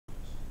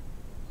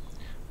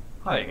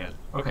Hi again.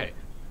 Okay,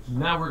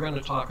 now we're going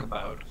to talk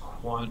about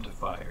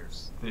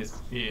quantifiers.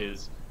 This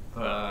is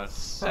the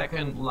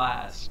second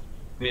last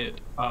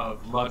bit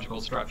of logical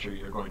structure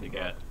you're going to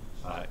get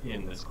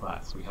in this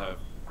class. We have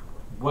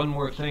one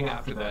more thing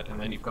after that, and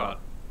then you've got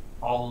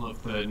all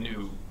of the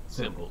new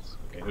symbols.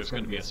 Okay, there's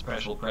going to be a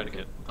special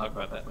predicate. We'll talk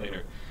about that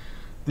later.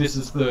 This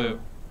is the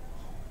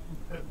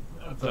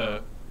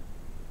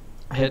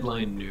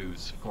headline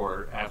news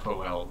for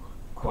FOL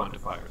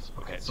quantifiers.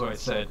 Okay, so I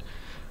said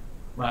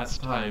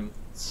last time,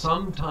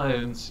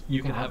 sometimes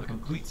you can have a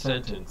complete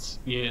sentence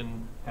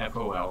in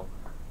FOL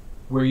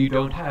where you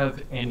don't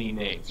have any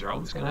names. You're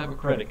always going to have a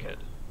predicate.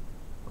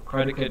 A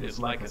predicate is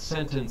like a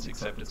sentence,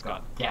 except it's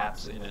got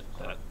gaps in it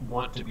that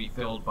want to be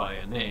filled by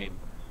a name.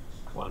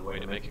 One way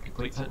to make a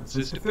complete sentence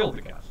is to fill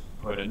the gap.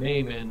 Put a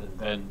name in, and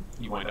then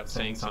you wind up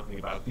saying something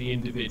about the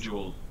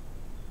individual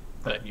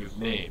that you've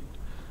named.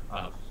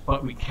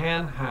 But we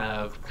can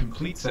have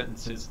complete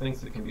sentences,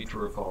 things that can be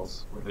true or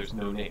false, where there's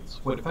no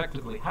names. What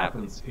effectively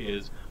happens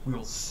is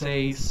we'll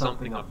say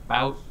something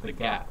about the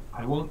gap.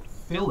 I won't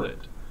fill it,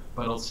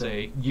 but I'll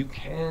say, you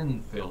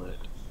can fill it.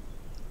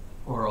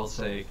 Or I'll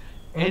say,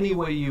 any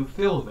way you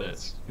fill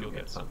this, you'll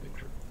get something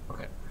true.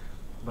 Okay,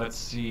 let's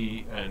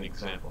see an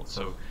example.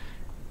 So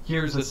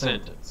here's a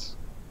sentence.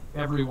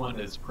 Everyone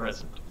is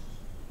present.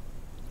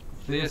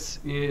 This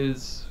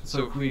is,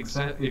 so if we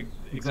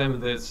examine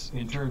this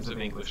in terms of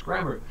English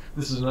grammar,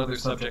 this is another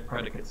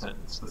subject-predicate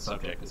sentence. The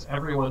subject is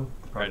everyone,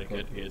 the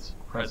predicate is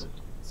present.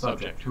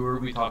 Subject, who are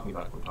we talking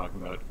about? We're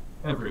talking about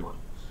everyone.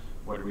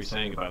 What are we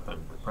saying about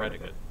them? The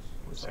predicate.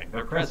 We're saying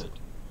they're present.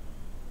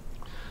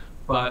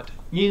 But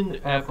in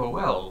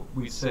FOL,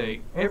 we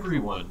say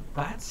everyone.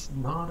 That's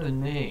not a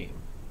name.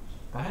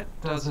 That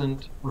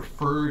doesn't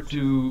refer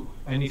to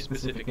any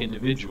specific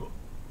individual.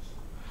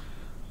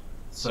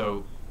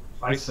 So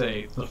I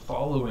say the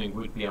following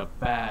would be a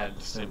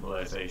bad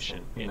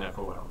symbolization in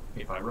FOL.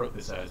 If I wrote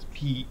this as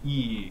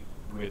PE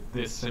with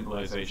this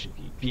symbolization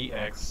P,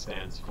 PX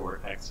stands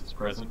for X is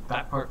present,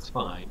 that part's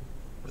fine.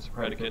 As a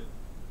predicate,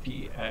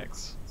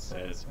 PX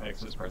says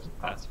X is present,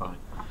 that's fine.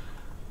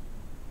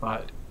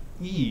 But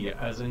E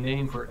as a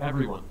name for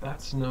everyone,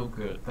 that's no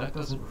good. That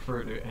doesn't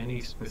refer to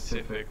any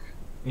specific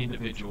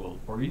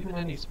individual or even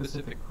any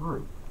specific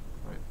group.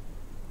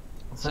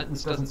 The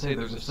sentence doesn't say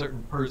there's a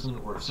certain person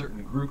or a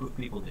certain group of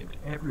people named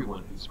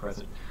everyone who's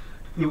present.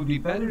 It would be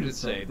better to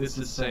say, this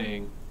is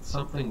saying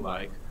something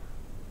like,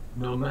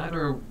 no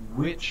matter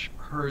which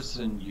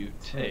person you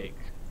take,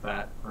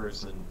 that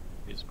person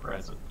is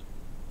present.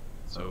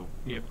 So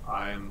if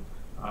I'm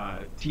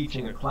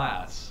teaching a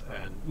class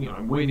and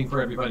I'm waiting for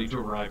everybody to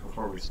arrive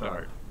before we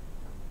start,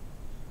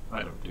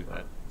 I don't do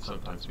that.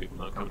 Sometimes people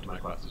don't come to my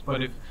classes.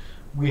 But if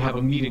we have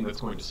a meeting that's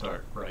going to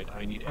start, right?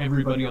 I need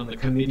everybody on the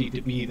committee to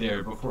be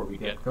there before we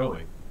get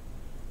going.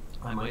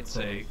 I might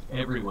say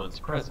everyone's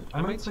present.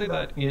 I might say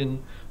that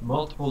in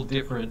multiple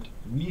different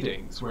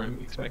meetings where I'm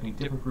expecting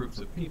different groups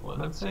of people,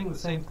 and I'm saying the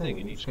same thing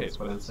in each case.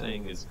 What I'm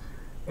saying is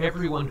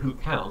everyone who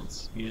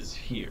counts is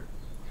here.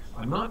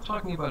 I'm not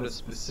talking about a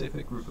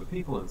specific group of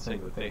people and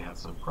saying that they have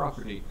some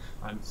property.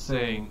 I'm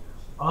saying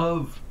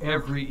of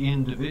every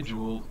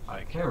individual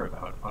I care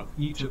about, of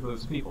each of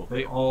those people,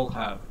 they all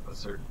have a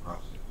certain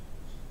property.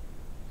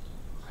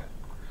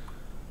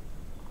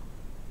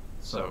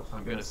 So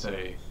I'm going to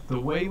say, the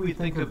way we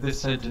think of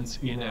this sentence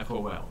in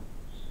FOL,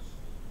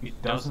 it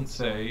doesn't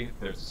say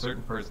there's a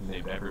certain person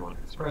named everyone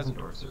who's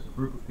present or a certain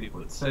group of people.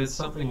 It says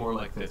something more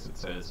like this. It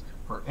says,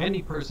 for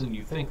any person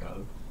you think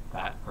of,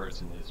 that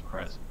person is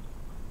present.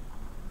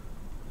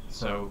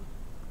 So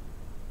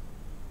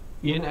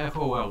in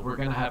FOL, we're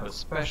going to have a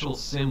special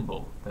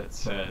symbol that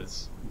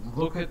says,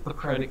 look at the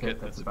predicate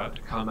that's about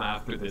to come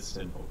after this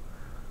symbol.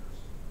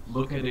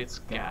 Look at its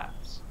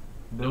gaps.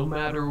 No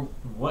matter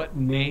what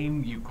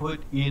name you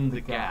put in the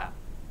gap,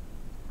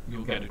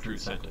 you'll get a true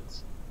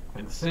sentence.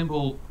 And the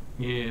symbol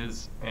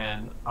is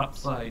an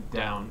upside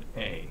down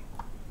A.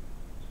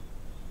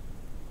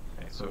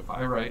 Okay, so if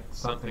I write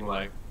something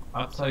like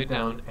upside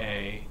down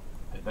A,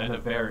 and then a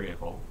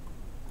variable,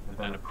 and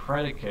then a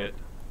predicate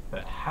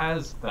that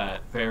has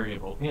that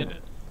variable in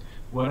it,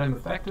 what I'm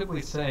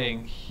effectively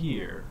saying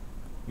here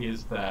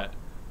is that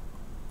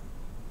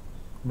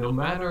no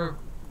matter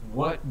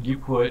what you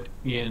put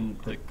in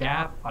the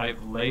gap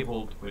I've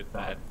labeled with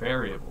that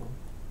variable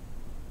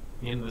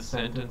in the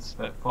sentence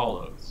that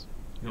follows,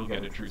 you'll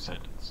get a true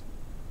sentence.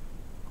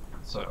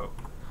 So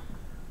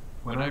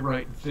when I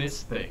write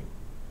this thing,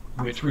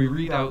 which we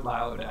read out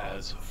loud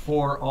as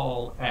for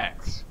all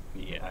x,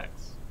 px,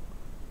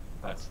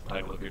 that's the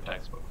title of your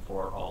textbook,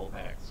 for all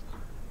x.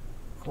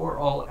 For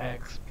all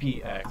x,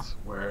 px,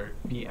 where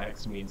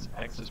px means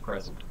x is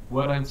present.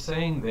 What I'm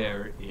saying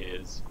there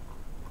is,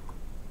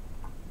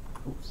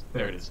 oops,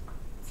 there it is.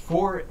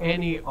 For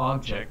any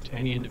object,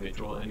 any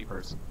individual, any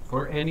person,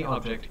 for any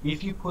object,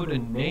 if you put a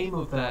name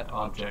of that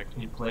object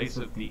in place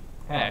of the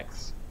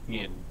x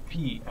in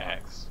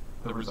px,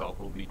 the result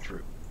will be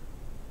true.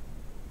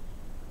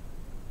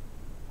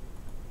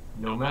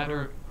 No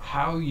matter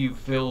how you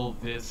fill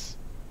this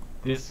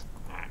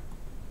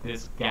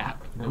this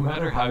gap, no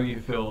matter how you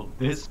fill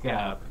this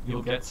gap,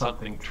 you'll get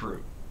something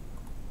true.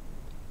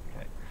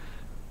 Okay.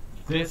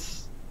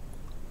 This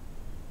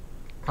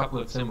couple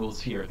of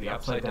symbols here, the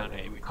upside down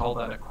A, we call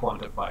that a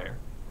quantifier.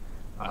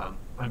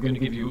 I'm going to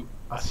give you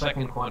a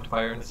second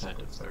quantifier in a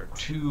sentence. There are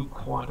two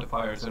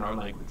quantifiers in our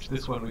language.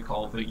 This one we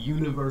call the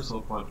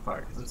universal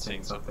quantifier because it's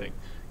saying something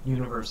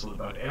universal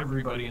about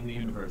everybody in the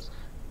universe.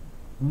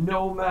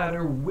 No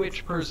matter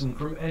which person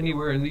from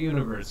anywhere in the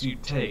universe you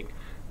take,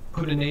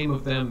 put a name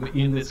of them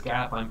in this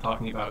gap I'm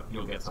talking about,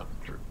 you'll get something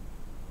true.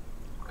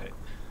 Okay.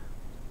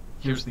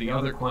 Here's the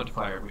other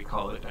quantifier. We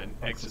call it an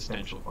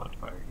existential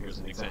quantifier. Here's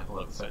an example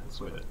of a sentence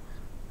with it.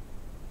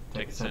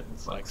 Take a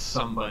sentence like,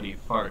 somebody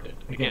farted.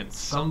 Again,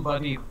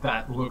 somebody,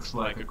 that looks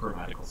like a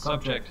grammatical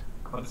subject,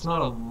 but it's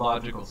not a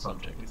logical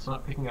subject. It's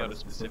not picking out a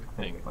specific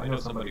thing. If I know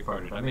somebody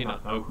farted, I may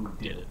not know who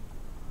did it.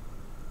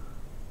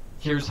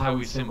 Here's how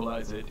we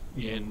symbolize it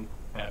in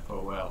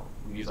FOL.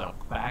 We use a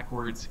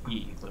backwards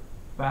E. The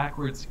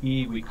backwards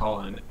E we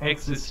call an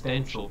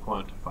existential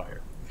quantifier.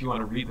 If you want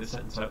to read the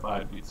sentence out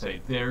loud, you'd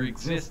say, there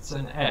exists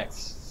an X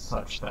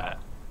such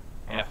that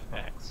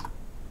Fx.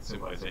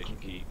 Symbolization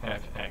key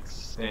Fx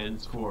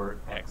stands for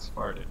X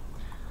farted.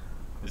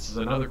 This is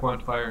another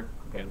quantifier,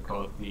 again we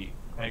call it the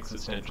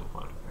existential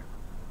quantifier,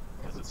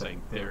 because it's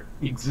saying there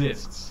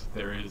exists,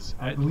 there is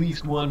at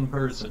least one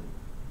person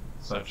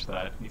such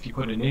that if you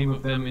put a name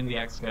of them in the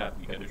X gap,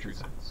 you get a true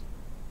sentence.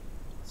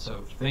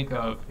 So think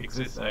of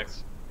exists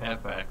X,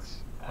 Fx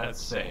as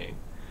saying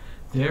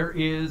there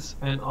is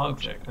an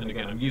object, and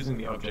again I'm using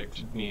the object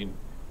to mean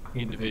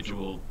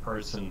individual,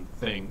 person,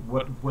 thing,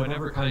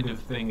 whatever kind of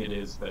thing it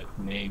is that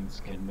names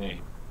can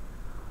name.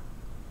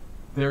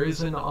 There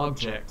is an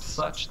object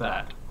such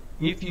that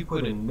if you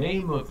put a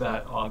name of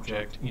that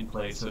object in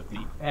place of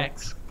the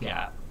X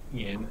gap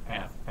in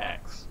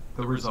Fx,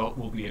 the result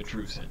will be a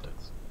true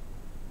sentence.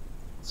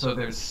 So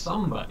there's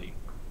somebody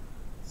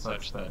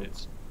such that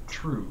it's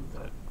true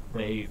that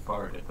they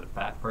farted, that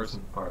that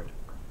person farted.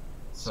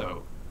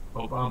 So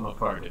Obama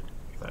farted.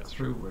 If that's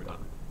true, we're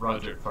done.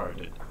 Roger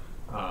farted.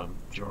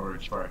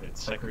 George farted.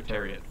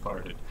 Secretariat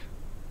farted.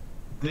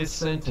 This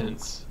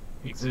sentence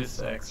exists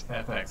X,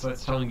 Fx.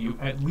 That's telling you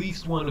at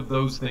least one of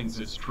those things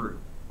is true.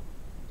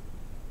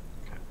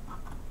 Okay.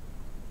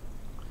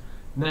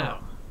 Now,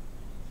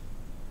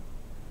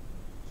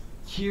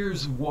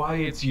 here's why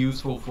it's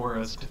useful for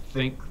us to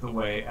think the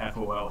way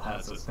FOL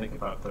has us think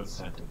about those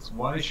sentences.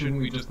 Why shouldn't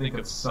we just think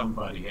of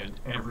somebody and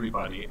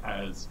everybody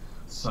as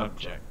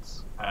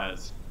subjects,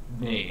 as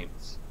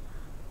names?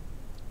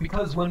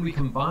 Because when we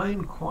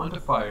combine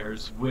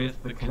quantifiers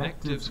with the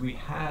connectives we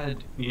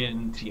had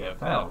in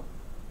TFL,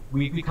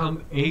 we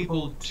become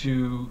able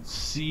to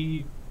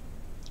see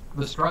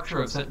the structure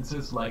of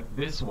sentences like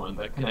this one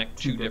that connect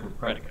two different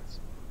predicates.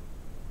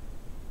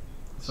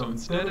 So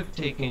instead of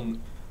taking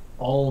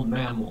all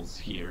mammals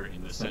here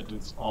in the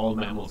sentence, all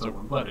mammals are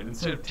warm-blooded,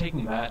 instead of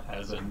taking that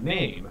as a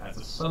name, as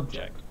a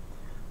subject,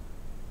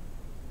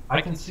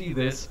 I can see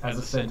this as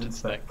a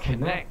sentence that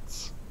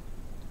connects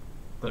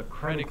the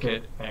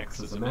predicate X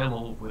is a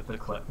mammal with the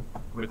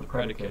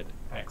predicate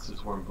X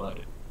is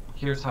warm-blooded.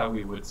 Here's how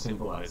we would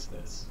symbolize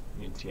this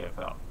in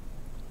TFL,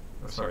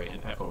 or sorry, in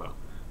FOL.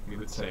 We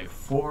would say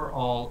for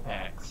all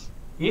X,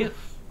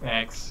 if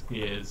X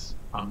is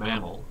a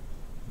mammal,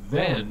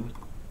 then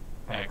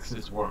X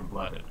is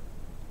warm-blooded.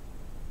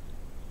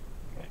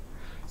 Okay.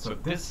 So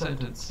this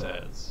sentence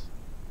says,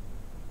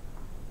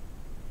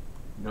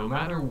 no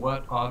matter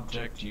what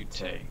object you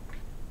take,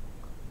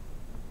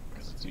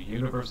 it's a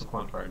universal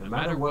quantifier. No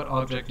matter what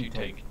object you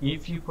take,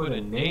 if you put a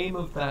name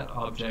of that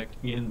object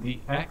in the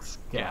X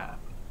gap,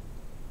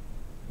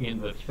 in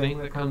the thing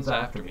that comes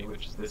after me,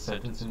 which is this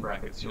sentence in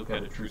brackets, you'll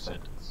get a true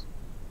sentence.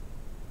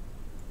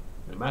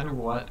 No matter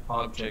what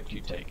object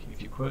you take,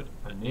 if you put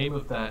a name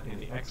of that in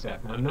the X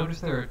gap. Now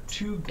notice there are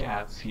two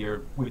gaps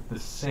here with the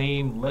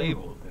same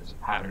label. There's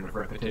a pattern of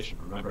repetition.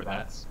 Remember,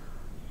 that's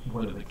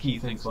one of the key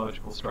things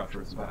logical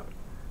structure is about.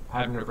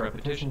 Pattern of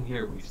repetition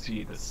here, we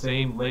see the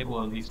same label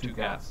on these two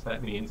gaps.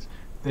 That means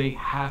they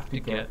have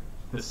to get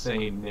the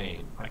same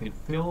name. I can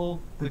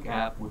fill the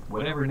gap with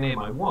whatever name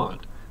I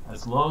want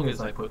as long as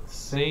I put the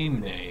same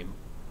name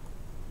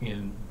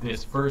in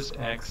this first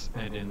X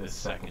and in this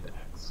second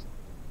X.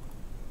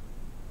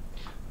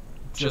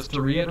 Just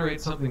to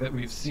reiterate something that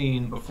we've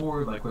seen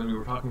before, like when we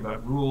were talking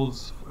about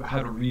rules,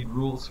 how to read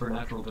rules for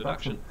natural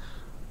deduction,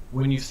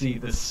 when you see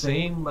the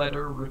same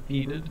letter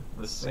repeated,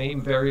 the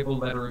same variable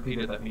letter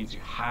repeated, that means you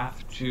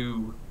have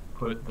to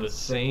put the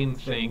same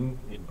thing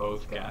in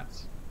both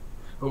gaps.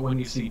 But when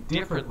you see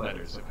different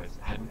letters, if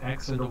I had an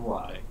X and a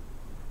Y,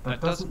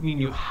 that doesn't mean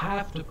you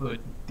have to put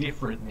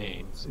different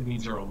names. It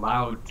means you're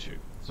allowed to.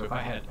 So if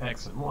I had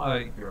X and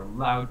Y, you're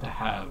allowed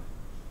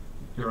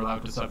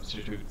to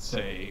substitute,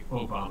 say,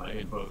 Obama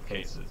in both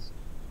cases.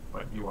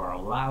 But you are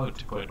allowed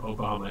to put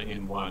Obama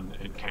in one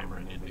and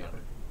Cameron in the other.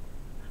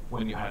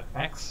 When you have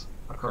X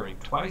occurring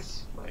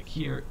twice, like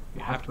here,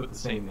 you have to put the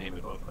same name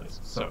in both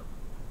places. So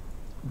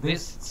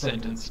this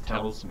sentence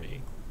tells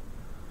me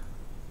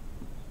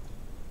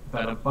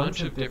that a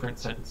bunch of different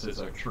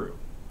sentences are true.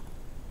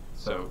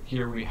 So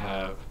here we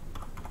have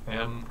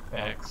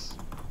mx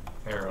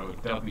arrow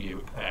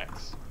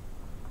wx.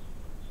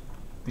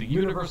 The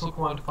universal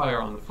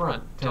quantifier on the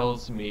front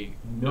tells me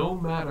no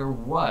matter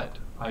what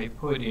I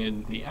put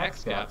in the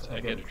x gaps, I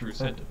get a true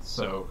sentence.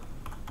 So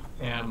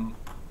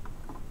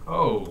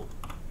mo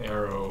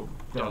arrow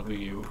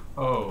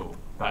wo,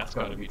 that's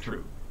got to be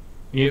true.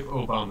 If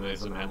Obama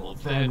is a mammal,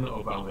 then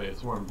Obama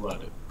is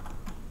warm-blooded.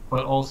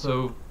 But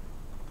also,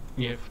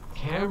 if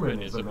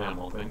Cameron is a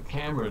mammal, then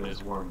Cameron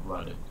is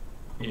warm-blooded.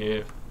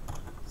 If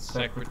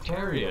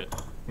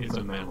Secretariat is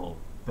a mammal,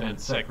 then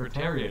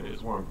Secretariat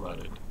is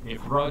warm-blooded. If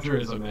Roger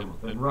is a mammal,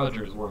 then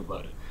Roger is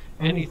warm-blooded.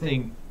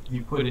 Anything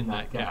you put in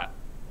that gap.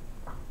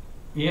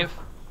 If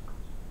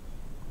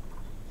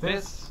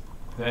this,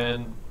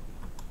 then,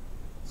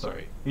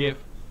 sorry, if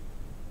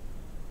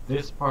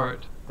this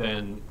part,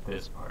 then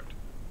this part.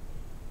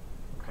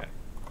 Okay.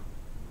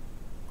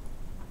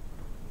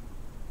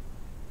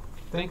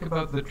 Think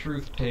about the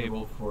truth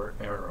table for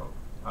arrow.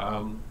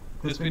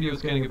 This video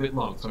is getting a bit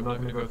long, so I'm not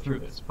going to go through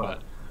this,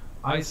 but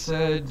I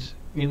said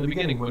in the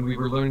beginning when we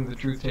were learning the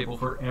truth table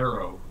for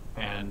arrow,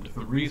 and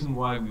the reason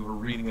why we were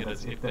reading it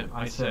as if then,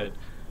 I said,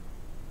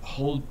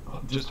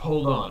 just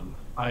hold on.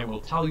 I will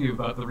tell you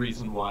about the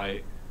reason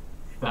why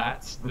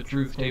that's the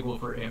truth table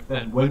for if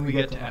then when we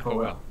get to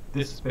FOL.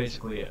 This is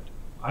basically it.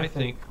 I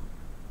think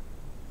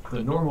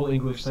the normal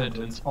English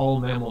sentence, all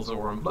mammals are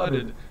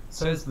warm-blooded,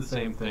 says the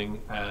same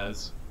thing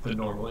as the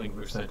normal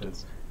English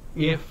sentence.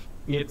 If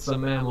it's a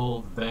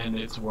mammal, then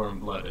it's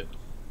warm-blooded.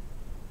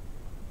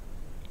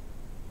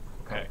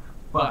 Okay,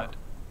 but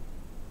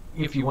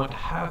if you want to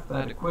have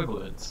that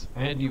equivalence,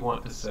 and you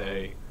want to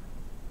say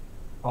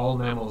all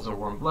mammals are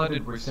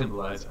warm-blooded, we're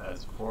symbolized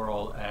as for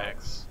all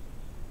x,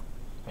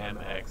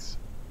 mx.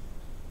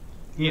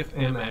 If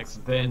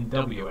mx, then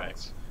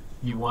wx.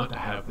 You want to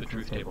have the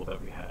truth table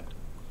that we had.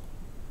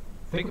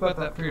 Think about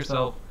that for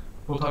yourself.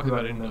 We'll talk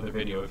about it in another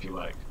video if you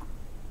like.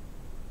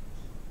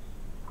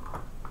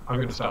 I'm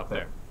going to stop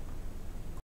there.